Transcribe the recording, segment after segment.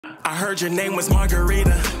I heard your name was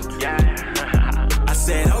Margarita. Yeah. I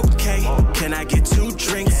said, okay, can I get 2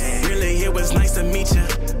 drinks? Really, it was nice to meet you.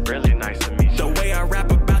 Really nice to meet you. The way I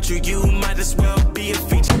rap about you, you might as well be a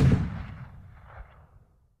feature.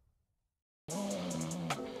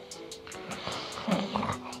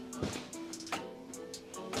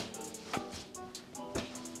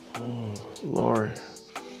 Lori,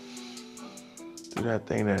 do that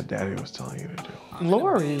thing that Daddy was telling you to do.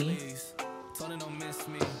 Lori?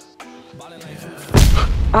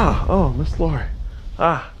 Oh, Miss Lori.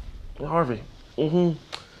 Harvey.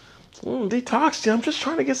 Detox you. I'm just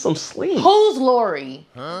trying to get some sleep. Who's Lori?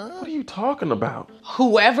 What are you talking about?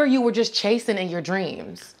 Whoever you were just chasing in your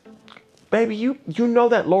dreams. Baby, you know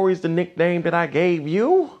that Lori's the nickname that I gave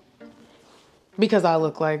you? Because I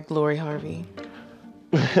look like Lori Harvey.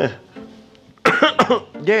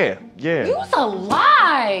 Yeah. You's a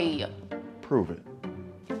lie. Prove it.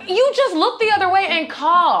 You just looked the other way and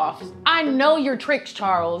coughed. I know your tricks,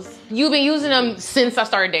 Charles. You've been using them since I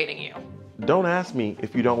started dating you. Don't ask me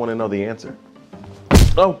if you don't want to know the answer.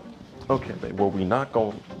 Oh, okay, babe. Well, we're not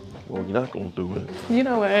gonna do it. You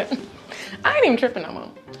know what? I ain't even tripping no more.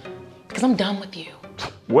 Because I'm done with you.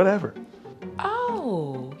 Whatever.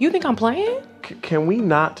 Oh, you think I'm playing? Can we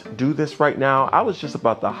not do this right now? I was just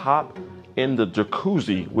about to hop in the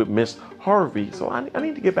jacuzzi with Miss Harvey, so I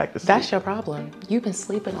need to get back to sleep. That's your problem. You've been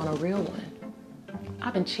sleeping on a real one.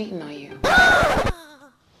 I've been cheating on you.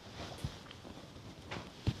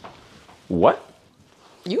 What?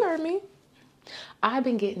 You heard me. I've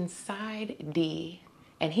been getting side D,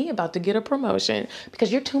 and he about to get a promotion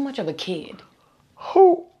because you're too much of a kid.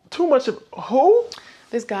 Who? Too much of who?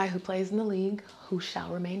 This guy who plays in the league, who shall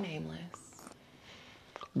remain nameless.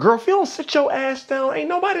 Girl, if you don't sit your ass down, ain't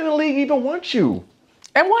nobody in the league even want you.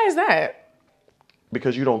 And why is that?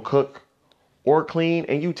 Because you don't cook or clean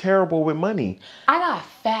and you terrible with money. I got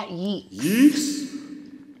fat yeeks. Yeeks?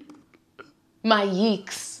 My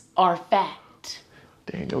yeeks are fat.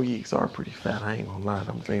 Damn, your yeeks are pretty fat. I ain't gonna lie,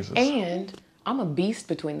 them things. And I'm a beast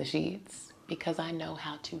between the sheets because I know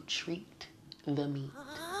how to treat the meat.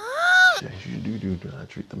 Yes, you do not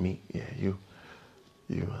treat the meat. Yeah, you.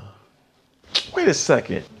 Wait a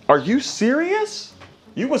second. Are you serious?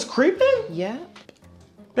 You was creeping? Yep.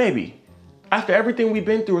 Baby, after everything we've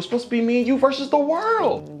been through, it's supposed to be me and you versus the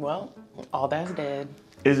world. Well, all that's dead.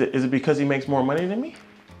 Is it because he makes more money than me?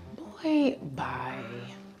 Boy, bye.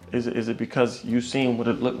 Is it because you seen what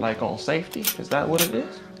it looked like on Safety? Is that what it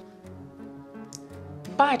is?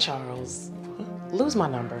 Bye, Charles. Lose my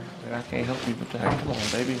number. I can't help you with that. Come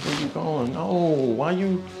on, baby. Where you going? No, why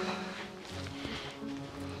you?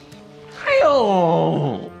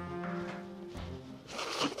 Damn!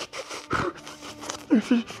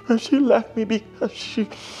 She left me because she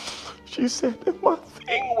said that my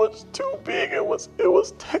thing was too big. It was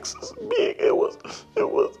Texas big. It was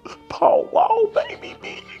Paul Wall baby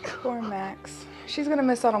big. Poor Max. She's gonna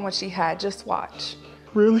miss out on what she had. Just watch.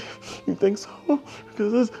 Really? You think so?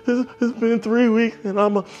 Because it's been 3 weeks and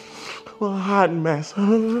I'm a hot mess.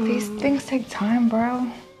 These things take time,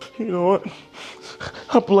 bro. You know what?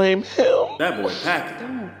 I blame him. That boy packed.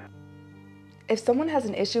 Don't. If someone has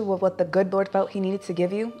an issue with what the good Lord felt he needed to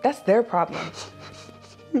give you, that's their problem.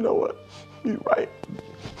 You know what? You're right.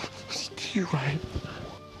 You're right.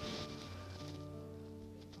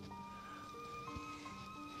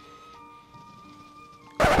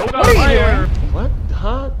 What are you doing? What?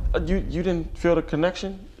 Huh? You didn't feel the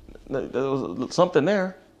connection? There was something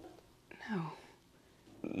there. No.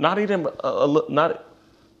 Not even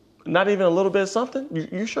not even a little bit of something?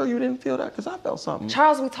 You sure you didn't feel that? Because I felt something.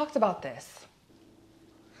 Charles, we talked about this.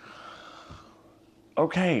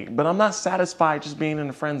 Okay, but I'm not satisfied just being in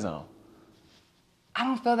the friend zone. I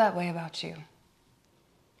don't feel that way about you.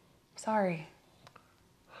 Sorry.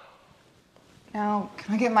 Now,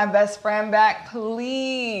 can I get my best friend back,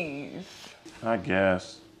 please? I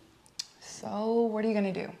guess. So, what are you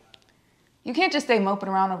gonna do? You can't just stay moping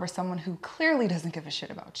around over someone who clearly doesn't give a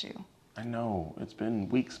shit about you. I know, it's been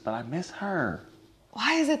weeks, but I miss her.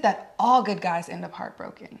 Why is it that all good guys end up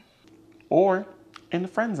heartbroken? Or in the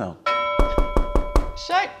friend zone.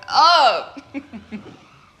 Shut up!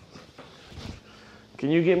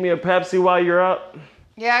 Can you get me a Pepsi while you're up?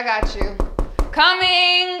 Yeah, I got you.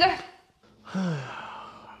 Coming!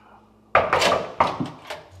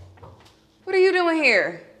 What are you doing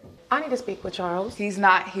here? I need to speak with Charles. He's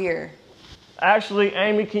not here. Actually,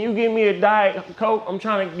 Amy, can you give me a Diet Coke? I'm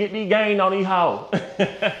trying to get these gained on these hoes.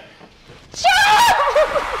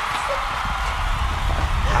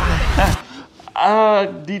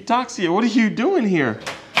 Detoxia, what are you doing here?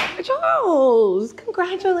 Charles,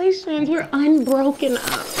 congratulations, you're unbroken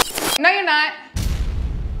up. No, you're not.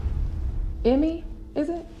 Emmy, is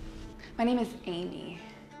it? My name is Amy.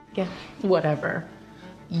 Yeah, whatever.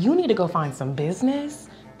 You need to go find some business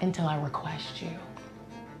until I request you.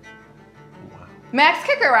 Max,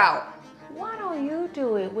 kick her out. Why don't you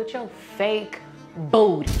do it with your fake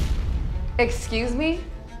booty? Excuse me?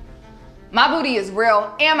 My booty is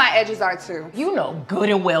real and my edges are too. You know good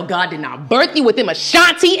and well God did not birth you with them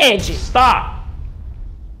Ashanti edges. Stop!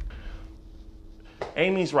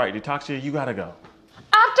 Amy's right. Detoxia, you gotta go.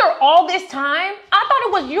 After all this time, I thought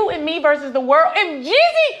it was you and me versus the world. And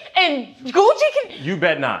Jeezy and Gucci can... You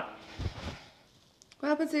bet not. What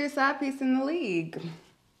happened to your side piece in the league?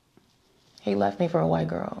 He left me for a white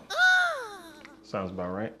girl. Sounds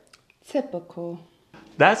about right. Typical.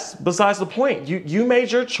 That's besides the point. You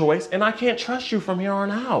made your choice, and I can't trust you from here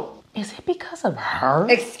on out. Is it because of her?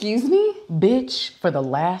 Excuse me? Bitch, for the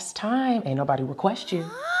last time, ain't nobody request you.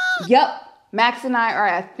 Yup. Max and I are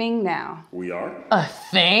a thing now. We are? A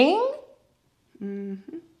thing?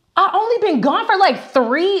 Mm-hmm. I only been gone for like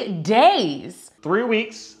 3 days. 3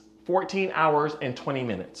 weeks, 14 hours, and 20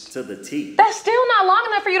 minutes. To the T. That's still not long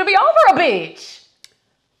enough for you to be over a bitch.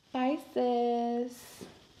 Bye, sis.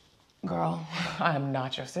 Girl, I am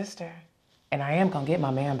not your sister. And I am gonna get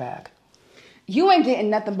my man back. You ain't getting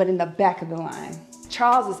nothing but in the back of the line.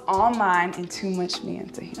 Charles is all mine and too much man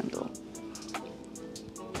to handle.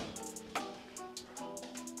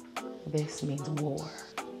 This means war.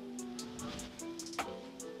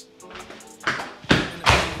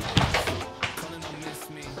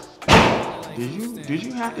 Did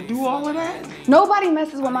you have to do all of that? Nobody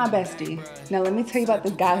messes with my bestie. Now let me tell you about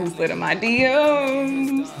this guy who slid in my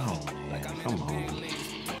DMs. Oh, man, come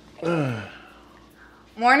on.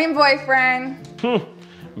 Morning, boyfriend.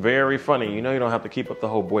 Very funny. You know you don't have to keep up the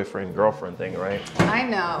whole boyfriend-girlfriend thing, right? I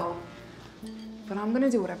know. But I'm gonna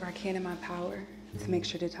do whatever I can in my power to make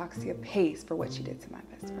sure Detoxia pays for what she did to my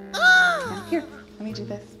best friend. Now, here, let me do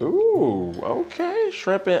this. Ooh, okay.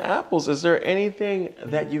 Shrimp and apples. Is there anything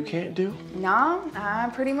that you can't do? No, I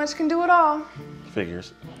pretty much can do it all.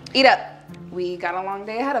 Figures. Eat up. We got a long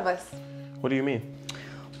day ahead of us. What do you mean?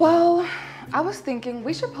 Well, I was thinking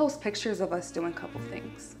we should post pictures of us doing a couple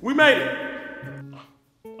things. We made it!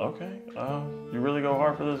 Okay, you really go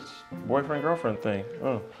hard for this boyfriend-girlfriend thing.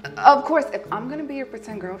 Oh. Of course, if I'm gonna be your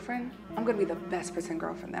pretend girlfriend, I'm gonna be the best pretend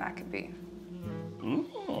girlfriend that I could be.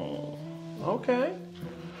 Okay.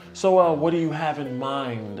 So, what do you have in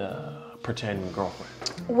mind, pretend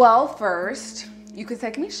girlfriend? Well, first, you could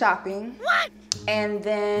take me shopping. What? And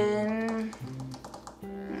then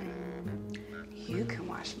you can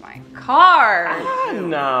wash my car.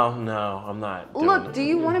 No, I'm not doing Look, do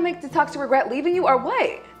you want to make Detoxia regret leaving you or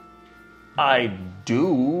what? I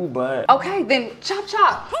do, but... Okay, then chop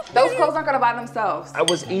chop. Those clothes aren't gonna buy themselves. I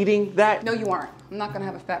was eating that. No, you aren't. I'm not gonna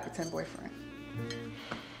have a fat pretend boyfriend.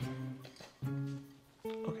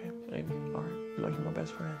 Okay, maybe. All right, you're like my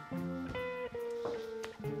best friend.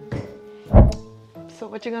 So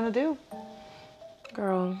what you gonna do?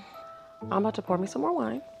 Girl, I'm about to pour me some more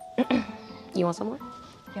wine. You want some more?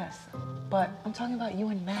 Yes, but I'm talking about you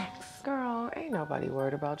and Max. Girl, ain't nobody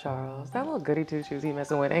worried about Charles. That little goody two-shoes he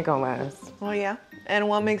messing with ain't gonna last. Oh yeah? And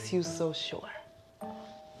what makes you so sure?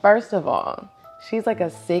 First of all, she's like a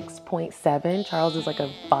 6.7. Charles is like a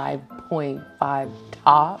 5.5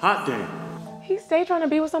 top. Hot damn. He stayed trying to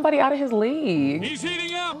be with somebody out of his league. He's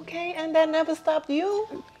heating up. Okay, and that never stopped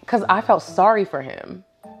you? Cause I felt sorry for him.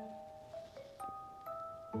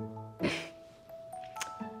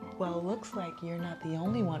 Well, looks like you're not the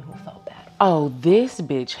only one who felt bad. Oh, this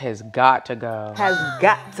bitch has got to go. Has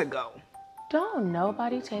got to go. Don't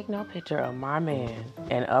nobody take no picture of my man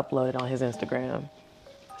and upload it on his Instagram.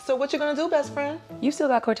 So what you gonna do, best friend? You still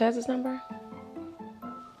got Cortez's number?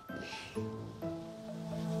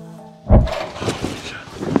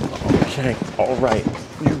 Okay, all right.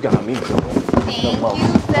 You got me, girl. Thank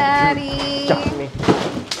you, Daddy. Got me.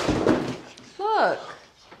 Look,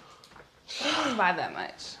 I didn't buy that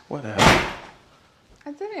much. Whatever.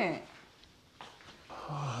 I didn't.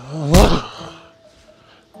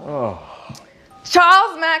 Oh.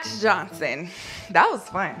 Charles Max Johnson. That was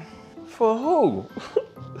fun. For who?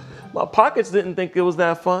 My pockets didn't think it was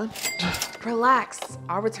that fun. Relax.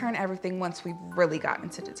 I'll return everything once we've really gotten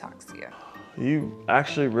into Detoxia. You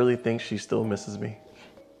actually really think she still misses me?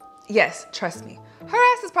 Yes, trust me. Her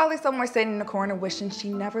ass is probably somewhere sitting in the corner wishing she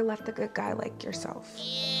never left a good guy like yourself.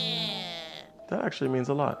 That actually means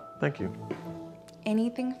a lot. Thank you.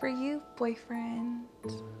 Anything for you, boyfriend?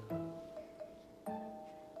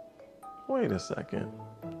 Wait a second.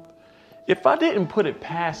 If I didn't put it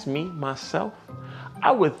past me, myself,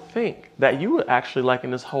 I would think that you were actually liking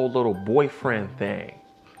this whole little boyfriend thing.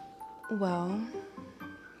 Well,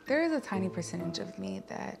 there is a tiny percentage of me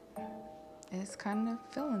that is kind of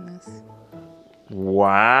feeling this.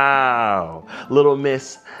 Wow. Little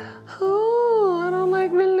Miss, oh, I don't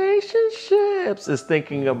like relationships, is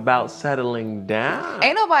thinking about settling down.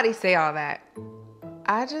 Ain't nobody say all that.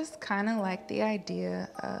 I just kind of like the idea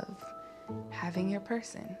of having your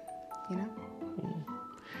person, you know?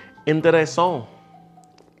 Interesón.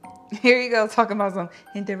 Here you go, talking about some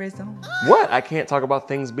interesón. What? I can't talk about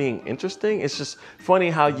things being interesting? It's just funny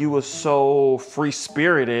how you were so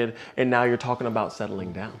free-spirited and now you're talking about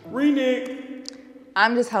settling down. Reneg.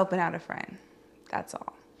 I'm just helping out a friend. That's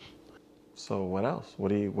all. So what else? What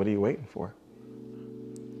are you waiting for?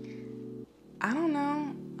 I don't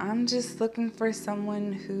know. I'm just looking for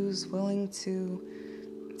someone who's willing to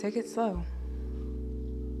take it slow.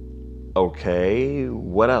 Okay,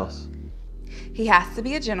 what else? He has to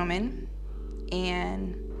be a gentleman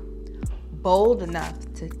and bold enough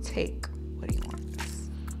to take what he wants.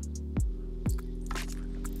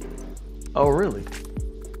 Oh, really?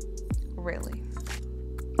 Really.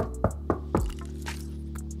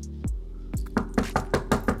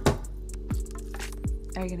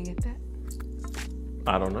 Are you gonna get that?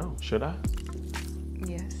 I don't know. Should I?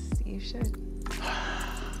 Yes, you should.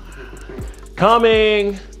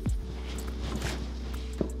 Coming!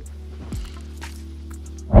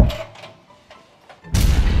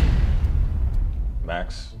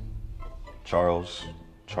 Max, Charles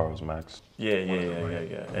Max. Yeah.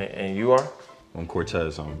 And you are? I'm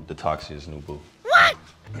Cortez. I'm Detoxia's new boo.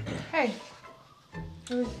 Hey,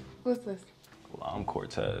 what's this? Well, I'm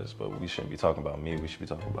Cortez, but we shouldn't be talking about me. We should be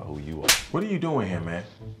talking about who you are. What are you doing here, man?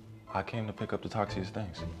 I came to pick up Detoxia's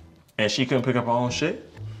things. And she couldn't pick up her own shit?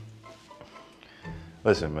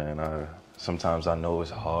 Listen, man, sometimes I know it's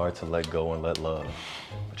hard to let go and let love,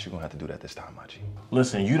 but you're gonna have to do that this time, my G.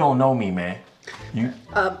 Listen, you don't know me, man.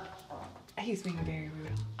 He's being very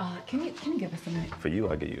rude. Can you give us a minute? For you,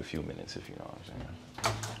 I'll give you a few minutes if you know what I'm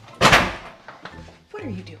saying. What are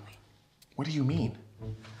you doing? What do you mean?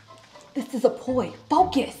 This is a ploy.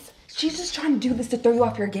 Focus. She's just trying to do this to throw you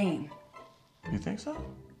off your game. You think so?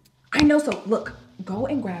 I know so. Look, go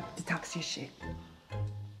and grab Detoxia's shit.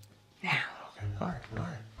 Now. Okay, all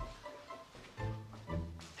right.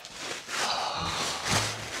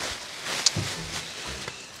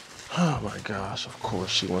 Oh my gosh, of course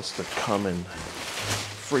she wants to come and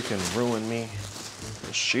freaking ruin me.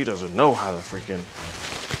 She doesn't know how to freaking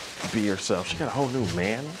be herself. She got a whole new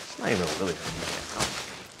man. It's not even really her man.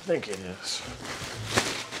 I think it is.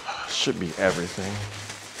 Should be everything.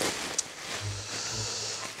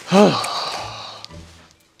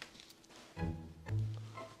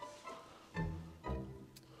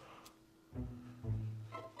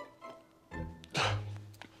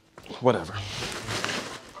 Whatever.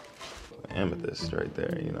 Amethyst right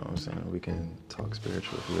there, you know what I'm saying? We can talk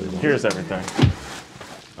spiritual if you really want. Here's everything.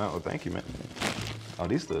 Oh, thank you, man. Oh,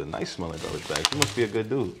 these are the nice smelling garbage bags. You must be a good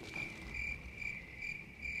dude.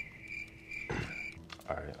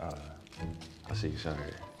 All right, I'll see you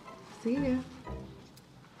Saturday. See ya.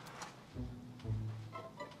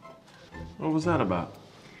 What was that about?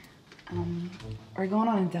 We're going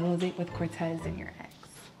on a double date with Cortez and your ex.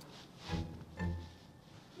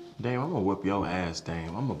 Damn, I'm gonna whip your ass,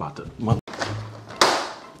 damn. I'm about to...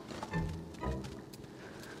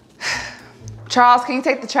 Charles, can you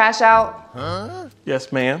take the trash out? Huh?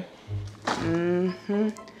 Yes, ma'am.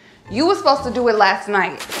 You were supposed to do it last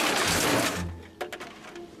night.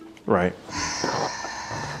 Right.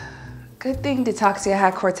 Good thing Detoxia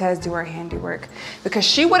had Cortez do her handiwork, because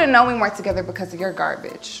she wouldn't know we weren't together because of your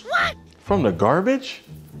garbage. What? From the garbage?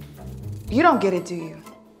 You don't get it, do you?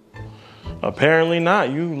 Apparently not.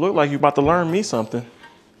 You look like you're about to learn me something.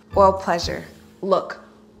 Well, pleasure. Look,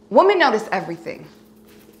 women notice everything.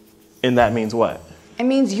 And that means what? It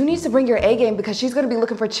means you need to bring your A game because she's gonna be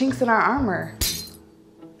looking for chinks in our armor.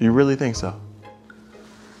 You really think so?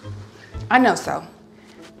 I know so.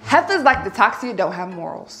 Heifers like Detoxia don't have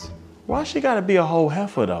morals. Why she gotta be a whole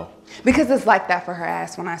heifer though? Because it's like that for her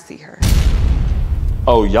ass when I see her.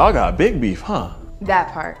 Oh, y'all got big beef, huh?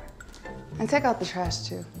 That part. And take out the trash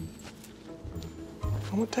too.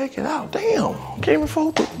 I'm gonna take it out. Damn, can't even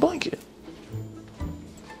fold the blanket.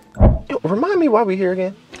 Yo, remind me why we here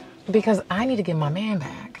again? Because I need to get my man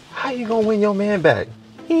back. How you gonna win your man back?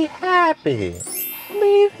 He happy.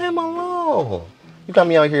 Leave him alone. You got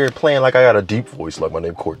me out here playing like I got a deep voice like my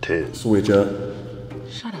name Cortez. Switch up.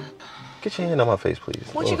 Shut up. Get your hand on my face, please.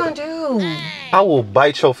 What you gonna do? I will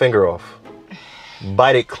bite your finger off.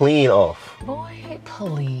 Bite it clean off. Boy,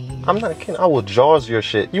 please. I'm not kidding. I will jaws your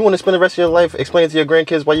shit. You want to spend the rest of your life explaining to your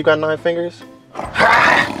grandkids why you got 9 fingers?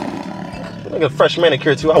 Like a fresh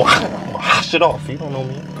manicure too. I will wash it off. You don't know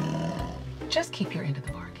me. just keep your end of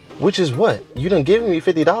the bargain. Which is what? You done given me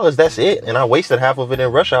 $50, that's it. And I wasted half of it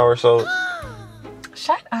in rush hour, so.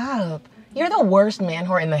 Shut up. You're the worst man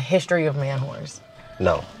whore in the history of man whores.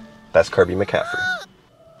 No, that's Kirby McCaffrey.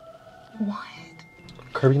 What?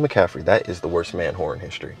 Kirby McCaffrey, that is the worst man whore in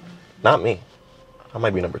history. Not me. I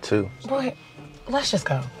might be number 2. Boy, let's just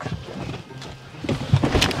go.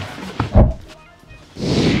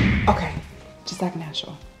 Okay, just act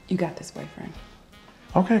natural. You got this, boyfriend.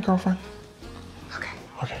 Okay, girlfriend. Okay.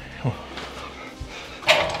 Okay. Come on.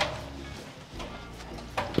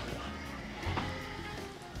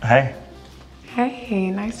 Hey.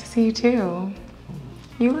 Hey, nice to see you too.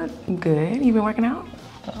 You look good. You been working out?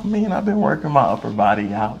 I mean, I've been working my upper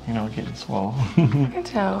body out, you know, getting swole. I can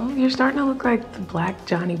tell. You're starting to look like the Black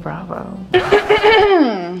Johnny Bravo.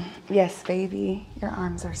 Yes, baby. Your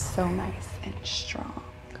arms are so nice and strong.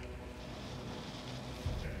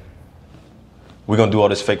 We gonna do all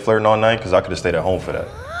this fake flirting all night? Cause I could've stayed at home for that.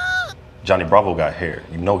 Johnny Bravo got hair.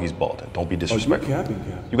 You know he's balding. Don't be disrespectful.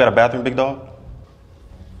 You got a bathroom, big dog?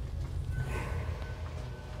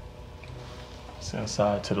 It's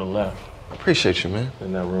inside to the left Appreciate you, man.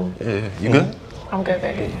 in that room. Yeah, you good? I'm good,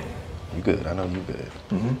 baby. You good, I know you good.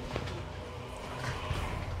 Mm-hmm.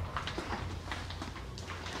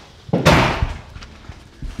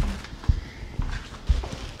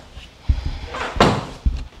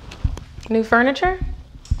 New furniture?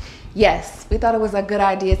 Yes, we thought it was a good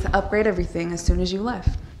idea to upgrade everything as soon as you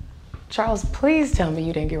left. Charles, please tell me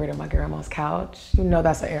you didn't get rid of my grandma's couch. You know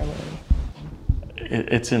that's an heirloom.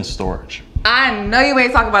 It's in storage. I know you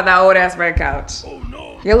ain't talking about that old ass red couch. Oh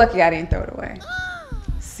no. You're lucky I didn't throw it away.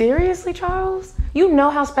 Seriously, Charles? You know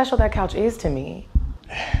how special that couch is to me.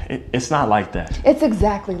 It's not like that. It's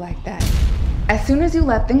exactly like that. As soon as you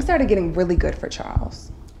left, things started getting really good for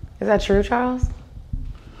Charles. Is that true, Charles?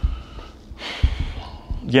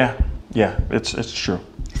 Yeah, it's true.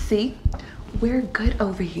 See, we're good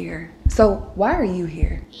over here. So why are you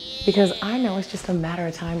here? Because I know it's just a matter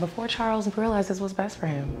of time before Charles realizes what's best for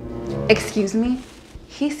him. Excuse me?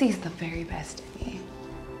 He sees the very best in me.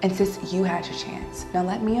 And since you had your chance, now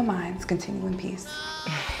let me and mine continue in peace.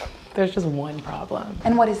 There's just one problem.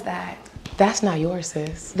 And what is that? That's not yours,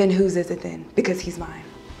 sis. Then whose is it then? Because he's mine.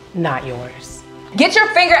 Not yours. Get your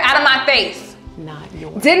finger out of my face! Not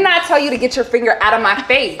yours. Didn't I tell you to get your finger out of my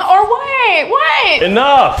face? Or what? What?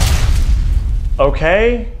 Enough!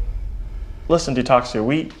 Okay? Listen, Detoxia,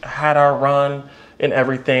 we had our run and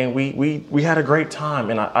everything. We had a great time,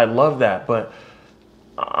 and I love that, but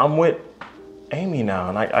I'm with Amy now,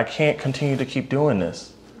 and I can't continue to keep doing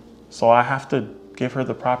this. So I have to give her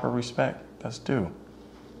the proper respect that's due.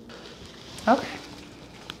 Okay.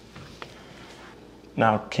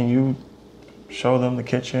 Now, can you show them the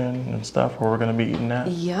kitchen and stuff where we're gonna be eating at?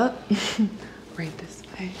 Yup. Right this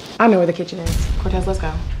way. I know where the kitchen is. Cortez, let's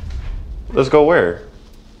go. Let's go where?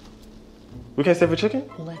 We can't stay for chicken?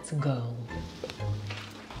 Let's go.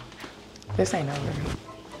 This ain't over.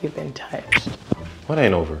 You've been touched. What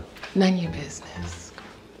ain't over? None of your business.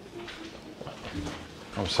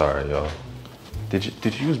 I'm sorry, y'all. Did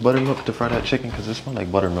you use buttermilk to fry that chicken? Cause it smells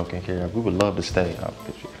like buttermilk in here. We would love to stay.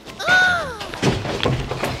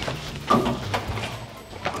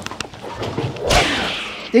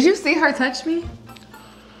 Did you see her touch me?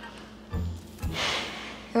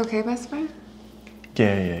 You okay, best friend?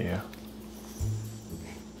 Yeah.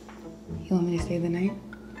 You want me to stay the night?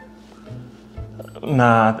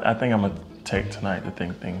 Nah, I think I'm gonna take tonight to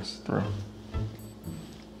think things through.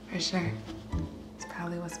 For sure. It's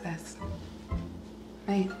probably what's best.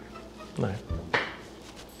 Night. Night.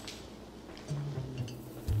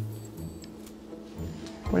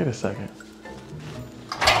 Wait a second.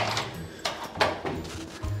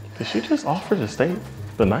 Did she just offer to stay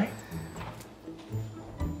the night?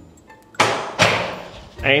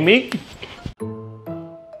 Amy?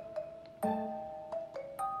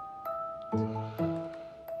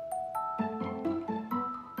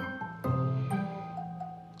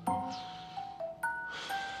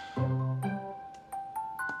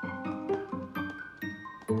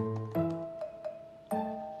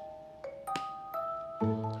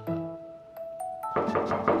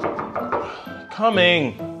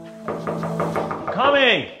 Coming.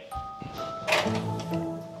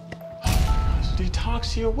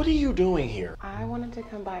 Detoxia, what are you doing here? I wanted to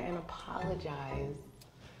come by and apologize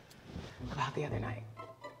about the other night.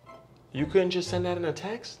 You couldn't just send that in a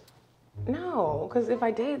text? No, because if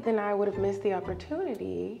I did, then I would have missed the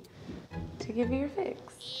opportunity to give you your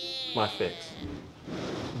fix. My fix.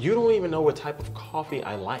 You don't even know what type of coffee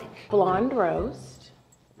I like. Blonde roast,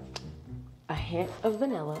 a hint of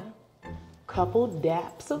vanilla, couple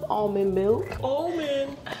daps of almond milk,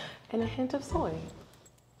 Almond? and and a hint of soy.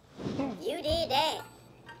 Here. You did that.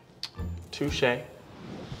 Touche.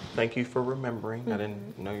 Thank you for remembering. I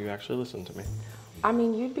didn't know you actually listened to me. I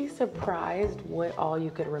mean, you'd be surprised what all you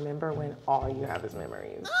could remember when all you have is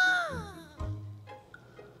memories.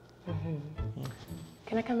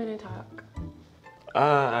 Can I come in and talk?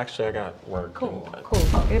 Actually, I got work. Cool.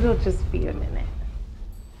 It'll just be a minute.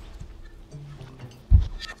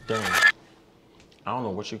 Dang. I don't know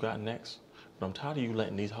what you got next, but I'm tired of you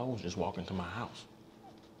letting these hoes just walk into my house.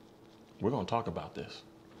 We're gonna talk about this.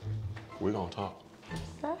 We're gonna talk.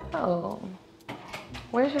 So,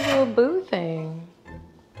 where's your little boo thing?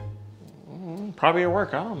 Probably at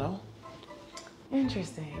work, I don't know.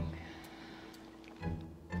 Interesting.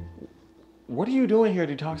 What are you doing here,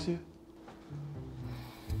 Detoxia?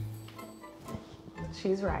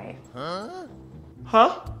 She's right.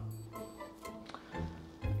 Huh?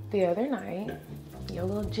 The other night, your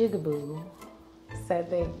little jigaboo said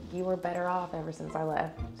that you were better off ever since I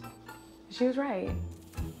left. She was right.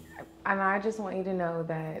 And I just want you to know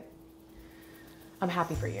that I'm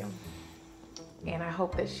happy for you. And I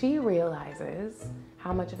hope that she realizes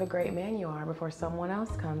how much of a great man you are before someone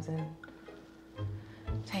else comes and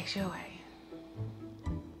takes you away.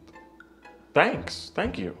 Thanks.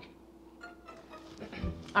 Thank you.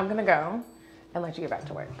 I'm gonna go and let you get back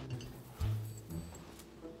to work.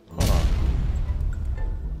 Hold on.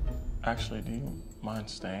 Actually, do you mind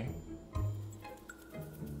staying?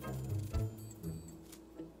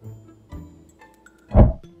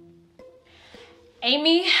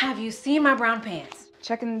 Amy, have you seen my brown pants?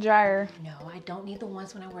 Checking the dryer. No, I don't need the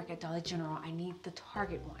ones when I work at Dollar General. I need the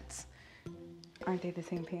Target ones. Aren't they the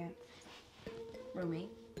same pants?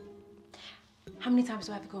 Roommate, how many times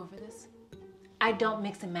do I have to go over this? I don't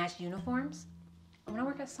mix and match uniforms. When I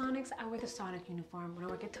work at Sonic's, I wear the Sonic uniform. When I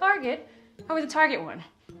work at Target, I wear the Target one.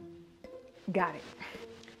 Got it.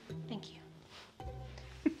 Thank you.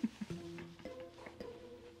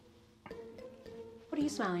 What are you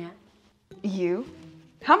smiling at? You?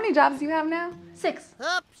 How many jobs do you have now? 6.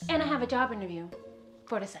 Oops. And I have a job interview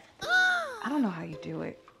for the 7th. I don't know how you do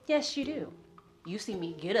it. Yes, you do. You see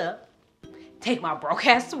me get up, take my broke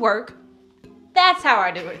ass to work. That's how I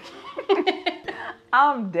do it.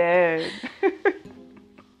 I'm dead.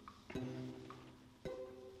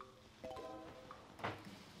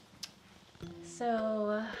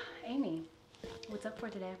 So, Amy, what's up for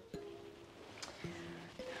today?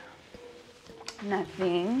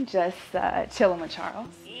 Nothing, just chilling with Charles.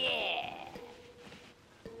 Yeah.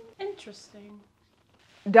 Interesting.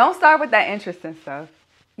 Don't start with that interesting stuff.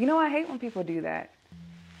 You know, I hate when people do that.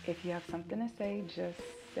 If you have something to say, just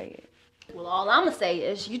say it. Well, all I'm gonna say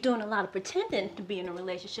is you're doing a lot of pretending to be in a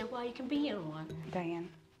relationship while you can be in one. Diane,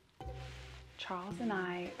 Charles and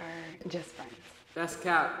I are just friends. That's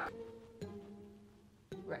cap.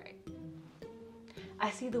 Right. I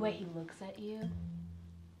see the way he looks at you.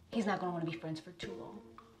 He's not gonna want to be friends for too long.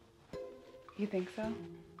 You think so?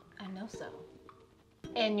 I know so.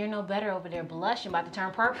 And you're no better over there blushing, about to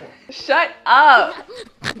turn purple. Shut up!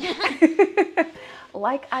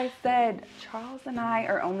 Like I said, Charles and I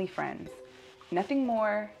are only friends. Nothing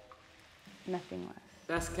more, nothing less.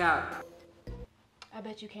 That's cap. I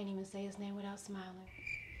bet you can't even say his name without smiling.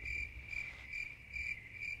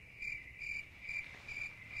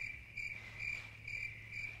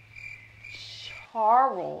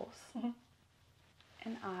 Charles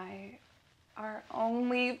and I are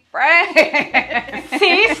only friends.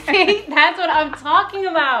 See, that's what I'm talking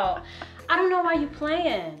about. I don't know why you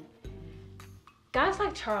playing. Guys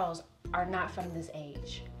like Charles are not from this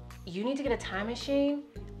age. You need to get a time machine,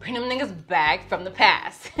 bring them niggas back from the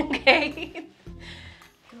past, okay?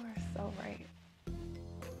 You are so right.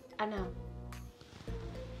 I know.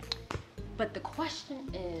 But the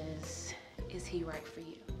question is he right for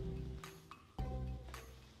you?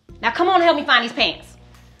 Now come on, help me find these pants.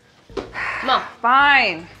 Come on.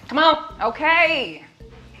 Fine. Come on. Okay.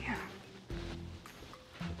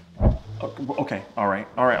 Okay, all right,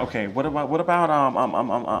 okay. What about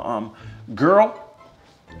girl?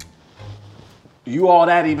 You all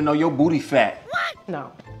that even though your booty fat? What?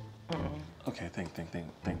 No. Okay, think,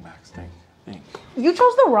 Max, think. You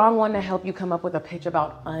chose the wrong one to help you come up with a pitch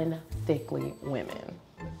about unthickly women.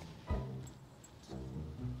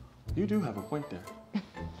 You do have a point there.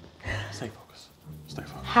 Stay focused.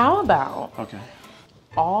 How about Okay.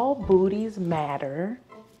 all booties matter,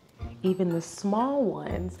 even the small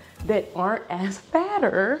ones that aren't as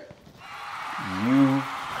fatter? You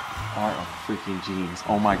are a freaking genius.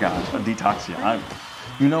 Oh my gosh, a detoxia.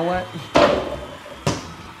 You know what?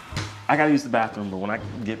 I gotta use the bathroom, but when I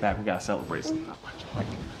get back, we gotta celebrate some.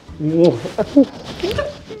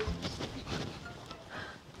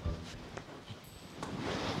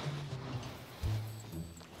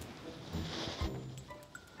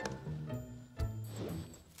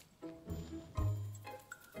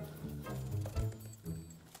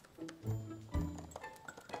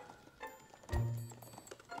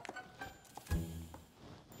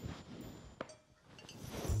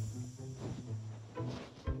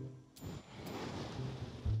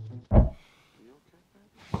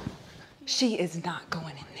 She is not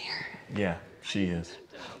going in there. Yeah, she is.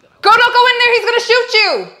 Don't go in there, he's gonna shoot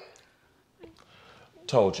you!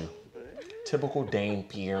 Told you. Typical Dane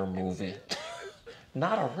Pierre movie.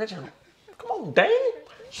 Not original. Come on, Dane.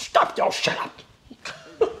 Stop your shut up.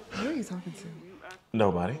 Who are you talking to?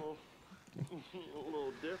 Nobody.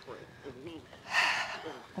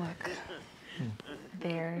 Look,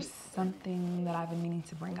 there's something that I've been meaning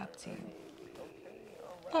to bring up to you.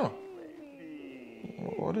 Oh.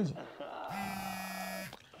 What is it?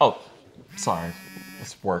 Oh, sorry.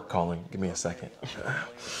 It's work calling. Give me a second.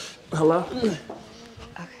 Hello? Okay.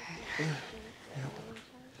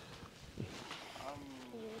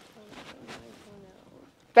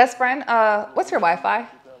 Best friend, what's your Wi-Fi?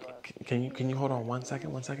 Can you hold on 1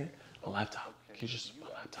 second? 1 second? A laptop. Can you just my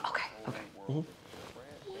laptop? Okay. Okay.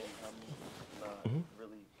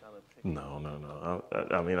 No.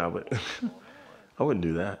 I mean, I would. I wouldn't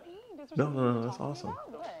do that. No. That's awesome.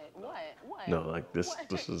 No, like this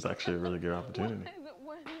is actually a really good opportunity.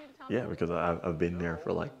 Yeah, because I've been there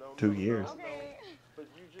for like 2 years.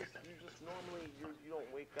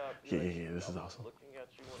 Yeah. This is awesome.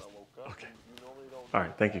 Okay. All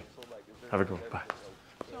right. Thank you. Have a good one. Bye.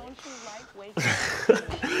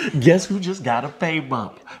 Guess who just got a pay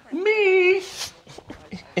bump? Me.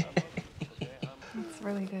 That's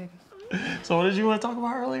really good. So what did you want to talk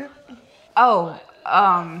about earlier? Oh,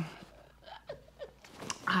 I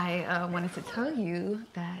wanted to tell you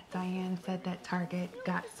that Diane said that Target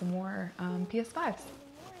got some more PS5s.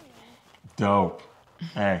 Dope.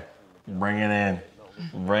 Hey, bring it in.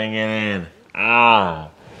 Bring it in. Ah.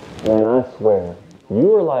 Man, I swear, you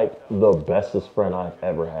were like the bestest friend I've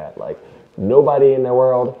ever had. Like, nobody in the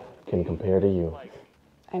world can compare to you.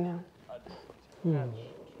 I know. You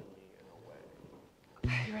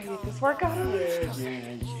ready to get this workout on?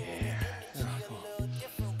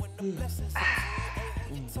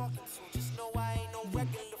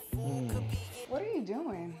 What are you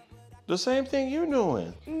doing? The same thing you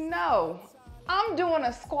doing. No, I'm doing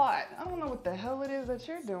a squat. I don't know what the hell it is that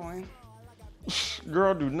you're doing.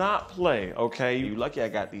 Girl, do not play, okay? You lucky I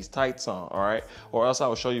got these tights on, all right? Or else I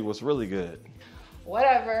will show you what's really good.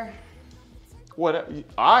 Whatever. Whatever.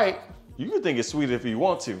 All right. You can think it's sweet if you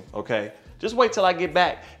want to, okay? Just wait till I get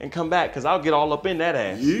back and come back, because I'll get all up in that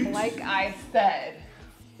ass. Like I said,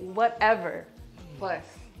 whatever. Plus,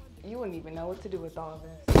 you wouldn't even know what to do with all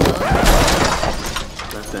this.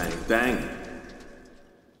 That dang.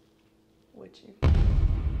 Would you?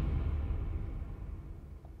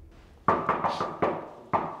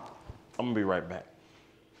 I'm gonna be right back.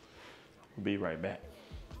 Be right back.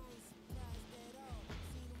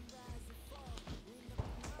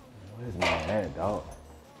 Where's my head, dog?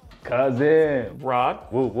 Cousin. Rod.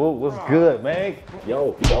 Woo, what's good, man?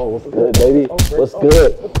 Yo, what's good, baby? What's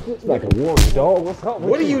good? It's like a warm dog. What's up?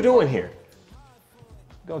 What are you doing here?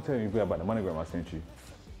 Don't tell me about the MoneyGram I sent you.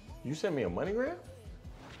 You sent me a MoneyGram?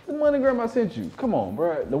 The MoneyGram I sent you. Come on,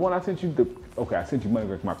 bro. The one I sent you, okay, I sent you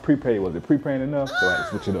MoneyGram. My prepaid, was it prepaying enough? So I had to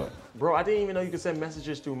switch it up. Bro, I didn't even know you could send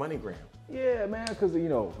messages through MoneyGram. Yeah, man, because,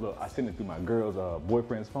 look, I sent it through my girl's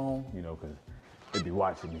boyfriend's phone, because they be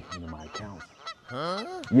watching me, my accounts. Huh?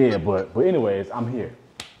 Yeah, but anyways, I'm here.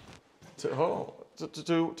 To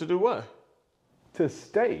do what? To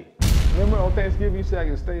stay. Remember on Thanksgiving you said I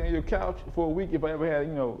could stay on your couch for a week if I ever had,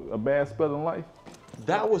 a bad spell in life?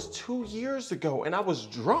 That was 2 years ago, and I was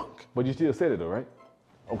drunk. But you still said it though, right?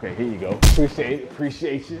 Okay, here you go.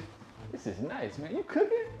 Appreciate you. This is nice, man. You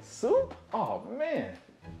cooking? Soup? Oh, man.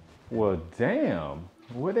 Well, damn.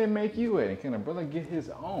 Where they make you at? And can a brother get his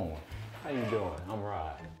own? How you doing? I'm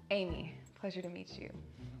Rod. Amy, pleasure to meet you.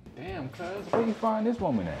 Damn, cuz, where you find this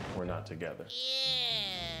woman at? We're not together.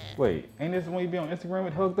 Wait, ain't this the one you be on Instagram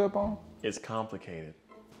with hooked up on? It's complicated.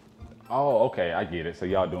 Oh, okay, I get it. So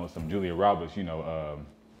y'all doing some Julia Roberts,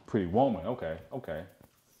 Pretty Woman. Okay.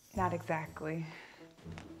 Not exactly.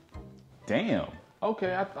 Damn.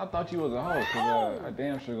 Okay, I thought you was a hoe, cause I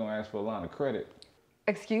damn sure gonna ask for a line of credit.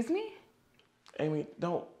 Excuse me? Amy,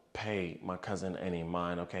 don't pay my cousin any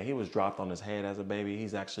mind, okay? He was dropped on his head as a baby.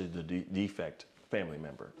 He's actually the defect family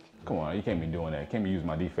member. Come on, you can't be doing that. Can't be using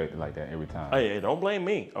my defect like that every time. Hey, don't blame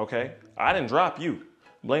me, okay? I didn't drop you.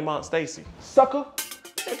 Blame Aunt Stacy. Sucker.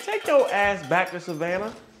 Hey, take your ass back to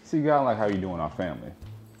Savannah. See, I don't like how you doing our family.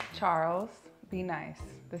 Charles, be nice.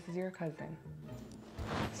 This is your cousin.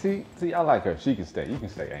 See, I like her. She can stay. You can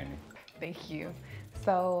stay, Amy. Thank you.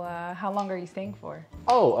 So, how long are you staying for?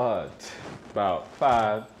 Oh, about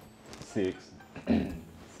 5, 6,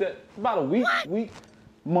 about a week,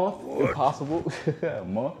 month, if possible. A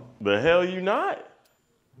month. The hell you not?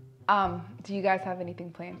 Do you guys have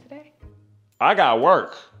anything planned today? I got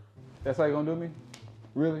work. That's how you gonna do me?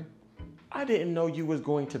 Really? I didn't know you was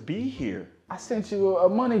going to be here. I sent you a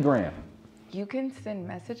MoneyGram. You can send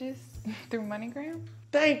messages through MoneyGram?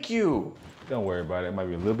 Thank you. Don't worry about it. It might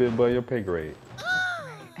be a little bit above your pay grade.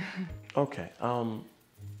 Okay,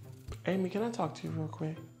 Amy, can I talk to you real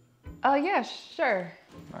quick? Oh, yeah, sure.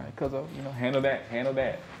 All right, cuz, you know, handle that.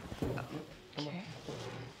 Okay.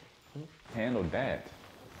 Handle that.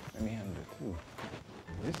 Let me handle it too.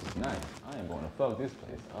 This is nice. I am going to fuck this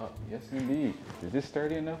place up. Yes, indeed. Is this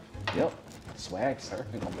sturdy enough? Yep. Swag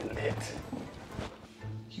surfing gonna be lit.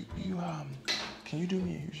 Can you do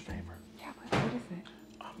me a huge favor? Yeah, what is it?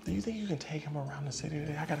 Do you think you can take him around the city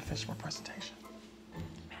today? I gotta finish my presentation.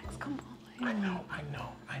 Max, come on. I know,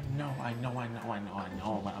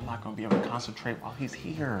 but I'm not gonna be able to concentrate while he's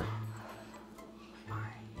here.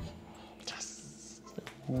 Just,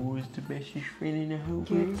 who is the bestest friend in the whole world?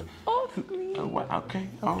 Get off me. Oh, well, okay,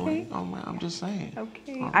 all right. I'm just saying.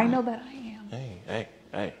 Okay, All I right. know that I am.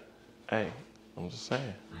 Hey, I'm just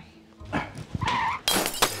saying.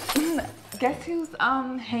 Guess who's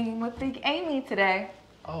hanging with Big Amy today?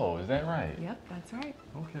 Oh, is that right? Yep, that's right.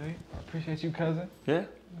 Okay. I appreciate you, cousin. Yeah?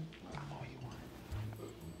 I'm all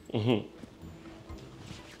you want.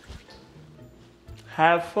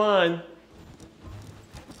 Have fun.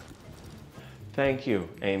 Thank you,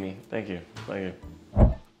 Amy. Thank you.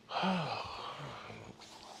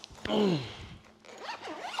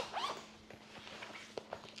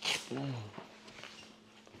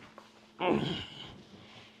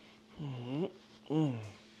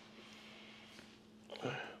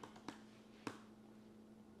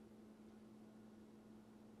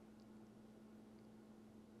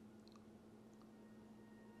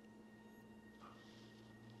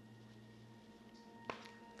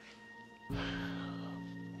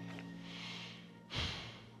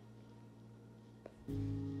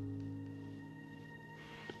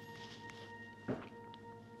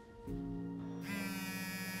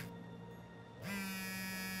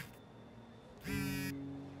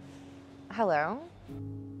 Hello?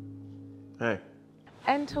 Hey.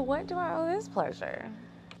 And to what do I owe this pleasure?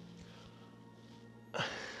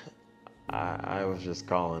 I was just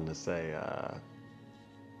calling to say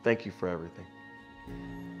thank you for everything.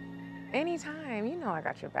 Anytime, you know I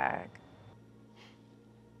got your back.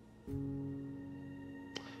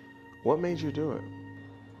 What made you do it?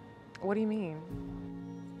 What do you mean?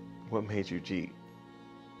 What made you cheat?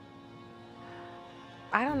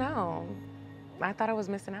 I don't know. I thought I was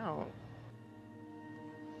missing out.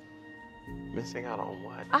 Missing out on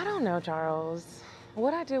what? I don't know, Charles.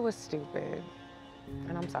 What I did was stupid,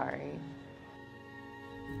 and I'm sorry.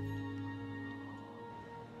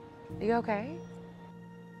 You okay?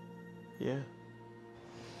 Yeah.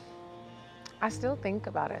 I still think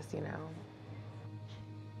about us, you know.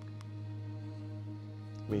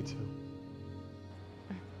 Me too.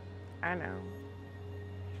 I know.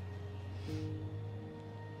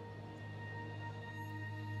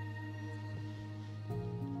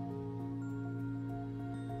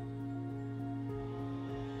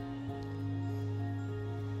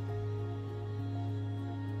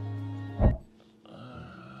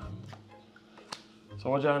 So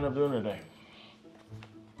what y'all end up doing today?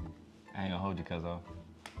 I ain't gonna hold you, cuzzo.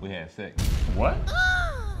 We had sex. What?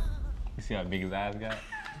 You see how big his eyes got?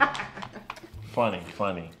 Funny.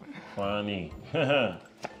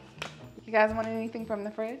 You guys want anything from the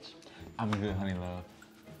fridge? I'm good, honey love.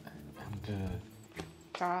 I'm good.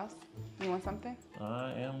 Charles, you want something?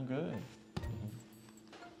 I am good.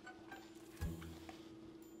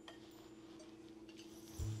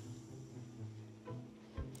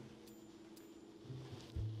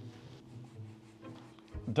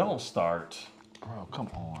 Don't start. Bro, come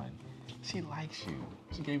on. She likes you.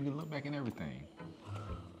 She gave you a look back and everything.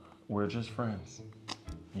 We're just friends.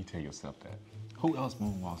 You tell yourself that. Who else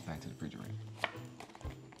moonwalks back to the refrigerator?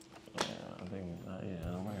 Yeah, I think,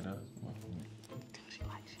 nobody does. She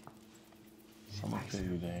likes you. I'm gonna kill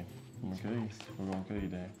you, Dave. We're gonna kill you,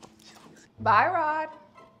 Dave. Bye, Rod.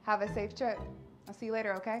 Have a safe trip. I'll see you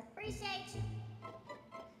later, okay? Appreciate you.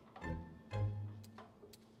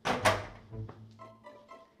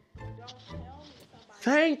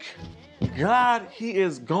 Thank God he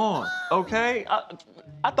is gone, okay?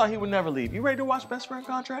 I thought he would never leave. You ready to watch Best Friend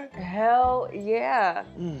Contract? Hell yeah.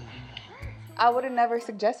 I would have never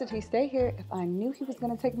suggested he stay here if I knew he was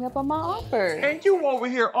gonna take me up on my offer. And you over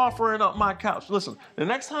here offering up my couch. Listen, the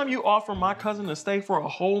next time you offer my cousin to stay for a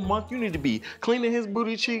whole month, you need to be cleaning his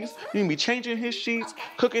booty cheeks, you need to be changing his sheets,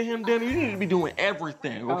 cooking him dinner. You need to be doing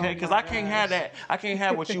everything, okay? Because I can't have that. I can't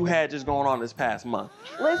have what you had just going on this past month.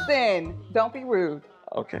 Listen, don't be rude.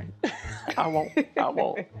 Okay. I won't.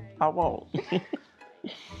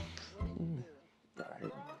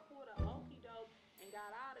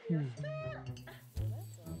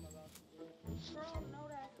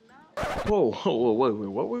 Whoa, wait,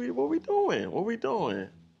 what we doing? What we doing?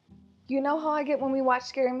 You know how I get when we watch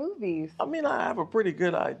scary movies. I mean, I have a pretty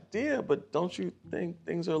good idea, but don't you think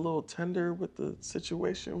things are a little tender with the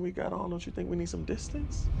situation we got on? Don't you think we need some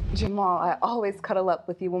distance? Jamal, I always cuddle up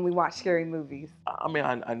with you when we watch scary movies. I mean,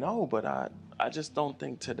 I know, but I just don't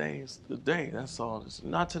think today's the day. That's all. Just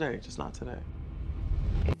not today. Just not today.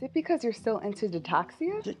 Is it because you're still into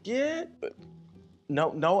detoxia? Yeah.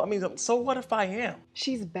 No. I mean, so what if I am?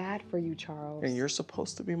 She's bad for you, Charles. And you're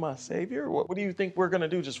supposed to be my savior? What do you think we're gonna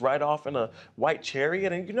do? Just ride off in a white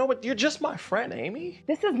chariot? And you know what? You're just my friend, Amy.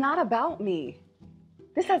 This is not about me.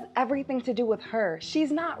 This has everything to do with her.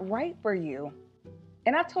 She's not right for you.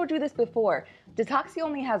 And I've told you this before. Detoxia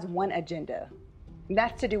only has one agenda. And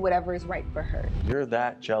that's to do whatever is right for her. You're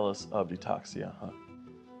that jealous of Detoxia, huh?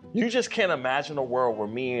 You just can't imagine a world where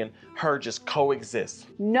me and her just coexist.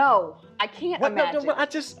 No, I can't imagine. No,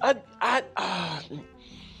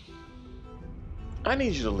 I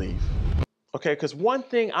need you to leave, okay? Because one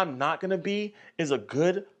thing I'm not gonna be is a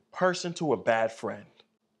good person to a bad friend.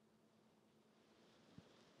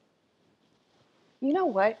 You know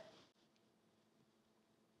what?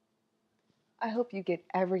 I hope you get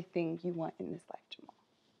everything you want in this life, Jamal.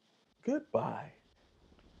 Goodbye.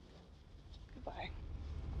 Goodbye.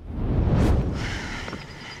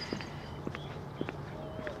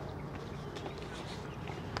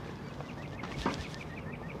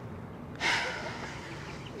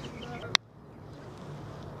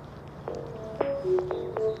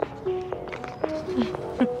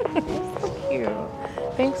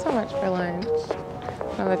 Thanks so much for lunch.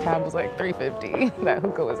 No, the tab was like $3.50. That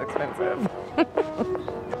hookah was expensive.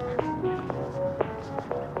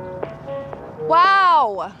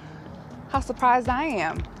 Wow! How surprised I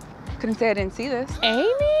am. Couldn't say I didn't see this.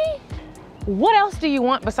 Amy? What else do you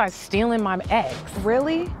want besides stealing my eggs?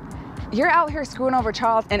 Really? You're out here screwing over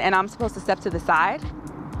Charles and I'm supposed to step to the side?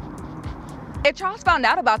 If Charles found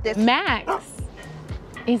out about this— Max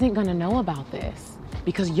isn't gonna know about this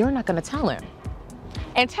because you're not gonna tell him.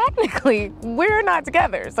 And technically, we're not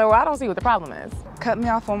together, so I don't see what the problem is. Cut me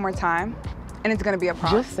off one more time, and it's gonna be a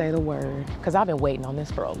problem. Just say the word, because I've been waiting on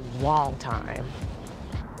this for a long time.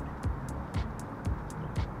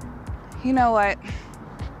 You know what?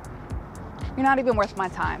 You're not even worth my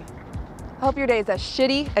time. I hope your day is as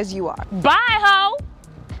shitty as you are. Bye, ho!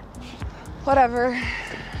 Whatever.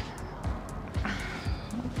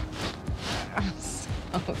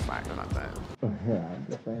 I'm so sorry about that. Yeah, I'm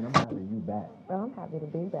just saying, I'm happy you back. Well, I'm happy to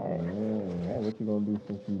be back. Yeah, what you gonna do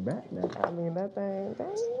since you back now? I mean, that thing,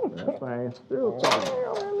 dang. That thing still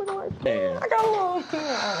talking. Man. I got a little, I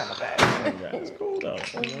got a bag. Yeah, it's cool though.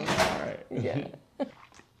 You know? All right. Yeah.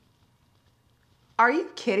 Are you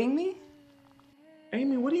kidding me?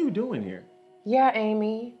 Amy, what are you doing here? Yeah,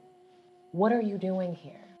 Amy. What are you doing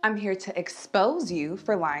here? I'm here to expose you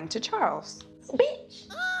for lying to Charles. Bitch!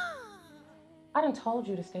 I done told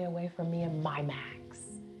you to stay away from me and my Max.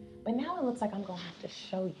 But now it looks like I'm gonna have to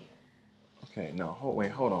show you. Okay, no,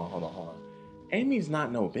 hold on. Amy's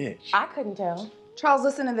not no bitch. I couldn't tell. Charles,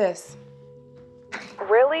 listen to this.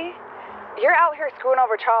 Really? You're out here screwing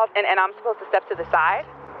over Charles and I'm supposed to step to the side?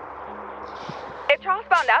 If Charles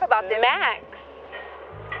found out about this— Max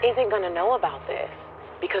isn't gonna know about this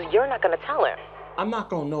because you're not gonna tell him. I'm not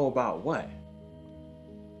gonna know about what?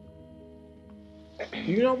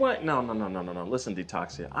 You know what? No. Listen,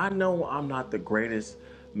 Detoxia. I know I'm not the greatest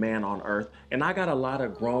man on earth, and I got a lot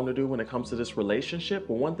of growing to do when it comes to this relationship,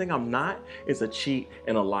 but one thing I'm not is a cheat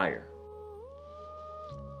and a liar.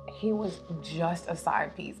 He was just a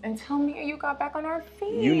side piece until me and you got back on our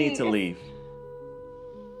feet. You need to leave.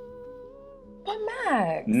 But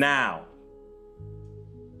Max. Now.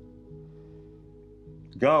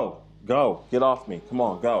 Go. Get off me. Come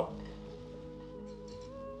on, go.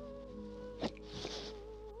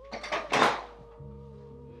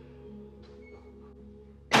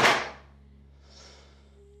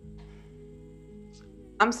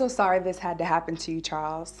 I'm so sorry this had to happen to you,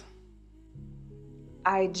 Charles.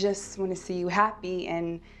 I just want to see you happy,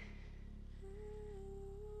 and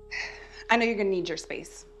I know you're gonna need your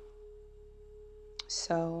space.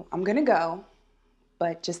 So I'm gonna go,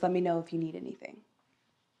 but just let me know if you need anything.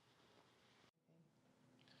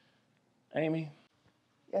 Amy?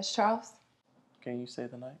 Yes, Charles? Can you say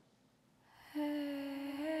the night?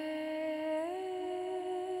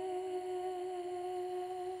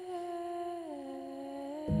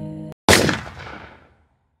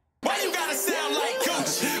 Why you gotta sound like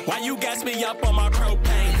Gooch? Why you gas me up on my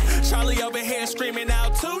propane? Charlie over here screaming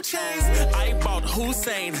out 2 chains. I bought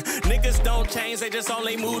Hussein. Niggas don't change, they just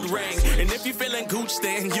only mood ring. And if you feeling gooch,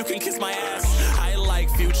 then you can kiss my ass. I like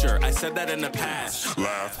Future, I said that in the past.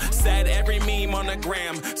 Laugh. Said every meme on the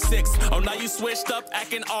gram. 6, oh now you switched up,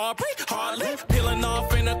 acting Aubrey. Harley, peeling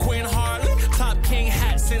off in a Queen Harley. Top King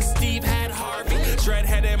hat since Steve had Harvey.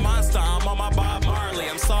 Dread-headed monster, I'm on my Bob Marley.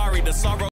 I'm sorry, the sorrow